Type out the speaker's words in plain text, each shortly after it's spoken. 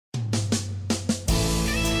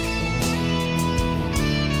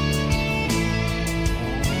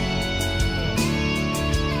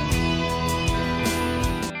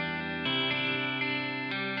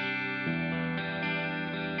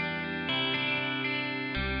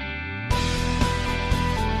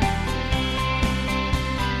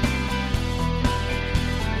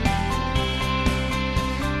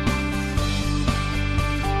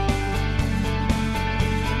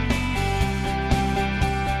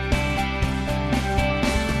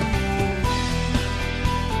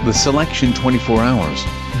The Selection 24 Hours,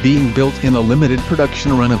 being built in a limited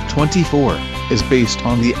production run of 24, is based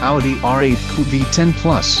on the Audi R8 Coupe V10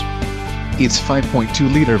 Plus. Its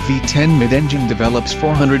 5.2-liter V10 mid-engine develops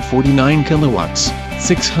 449 kilowatts,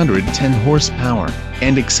 610 horsepower,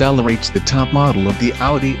 and accelerates the top model of the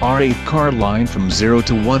Audi R8 car line from 0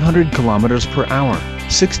 to 100 kilometers per hour,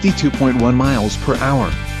 62.1 miles per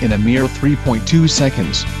hour, in a mere 3.2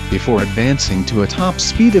 seconds, before advancing to a top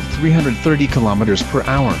speed of 330 kilometers per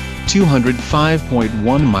hour,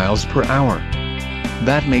 205.1 miles per hour.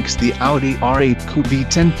 That makes the Audi R8 Coupe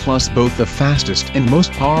V10 Plus both the fastest and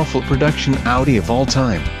most powerful production Audi of all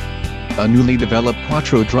time. A newly developed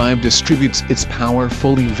quattro drive distributes its power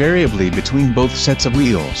fully variably between both sets of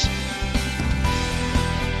wheels.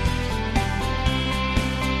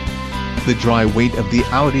 The dry weight of the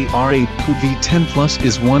Audi R8 Coupe V10 Plus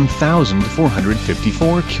is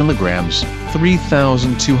 1,454 kilograms,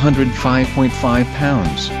 3,205.5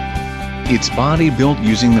 pounds. Its body built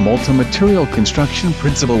using the multi-material construction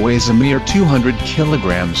principle weighs a mere 200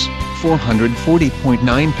 kilograms,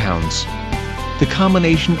 440.9 pounds. The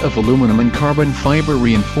combination of aluminum and carbon fiber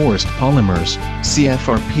reinforced polymers,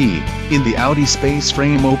 CFRP, in the Audi space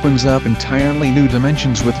frame opens up entirely new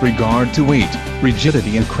dimensions with regard to weight,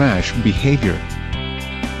 rigidity and crash behavior.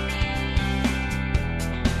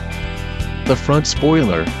 The front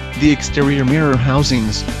spoiler, the exterior mirror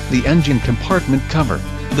housings, the engine compartment cover,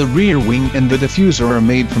 the rear wing and the diffuser are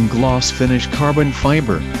made from gloss finish carbon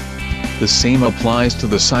fiber. The same applies to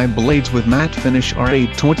the side blades with matte finish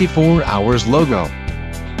R8 24 Hours logo.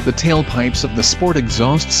 The tailpipes of the Sport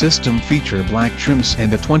exhaust system feature black trims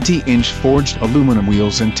and the 20-inch forged aluminum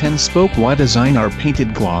wheels and 10-spoke Y design are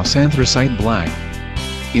painted gloss anthracite black.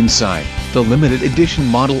 Inside, the limited edition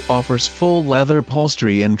model offers full leather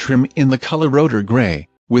upholstery and trim in the color rotor gray,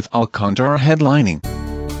 with Alcantara headlining.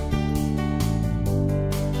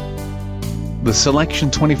 The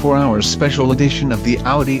Selection 24 Hours Special Edition of the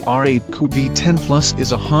Audi R8 Coupe V10 Plus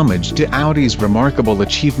is a homage to Audi's remarkable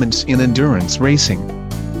achievements in endurance racing.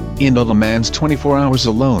 In the Le Mans 24 Hours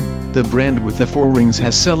alone, the brand with the 4 rings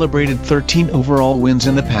has celebrated 13 overall wins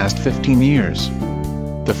in the past 15 years.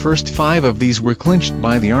 The first 5 of these were clinched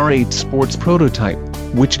by the R8 Sports prototype,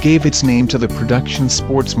 which gave its name to the production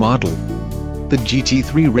sports model. The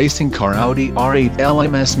GT3 racing car Audi R8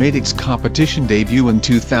 LMS made its competition debut in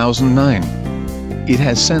 2009. It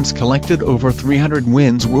has since collected over 300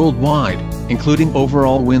 wins worldwide, including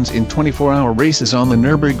overall wins in 24-hour races on the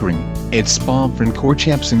Nürburgring, at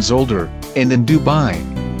Spa-Francorchamps in Zolder, and in Dubai.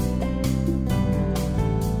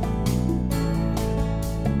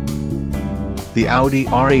 The Audi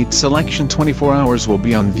R8 Selection 24 Hours will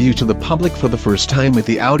be on view to the public for the first time at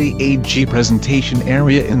the Audi AG presentation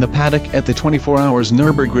area in the paddock at the 24 Hours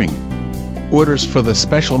Nürburgring. Orders for the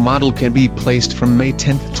special model can be placed from May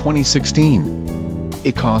 10, 2016.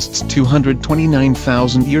 It costs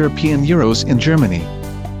 229,000 European euros in Germany.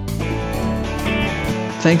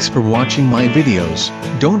 Thanks for watching my videos.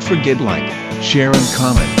 Don't forget like, share and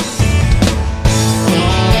comment.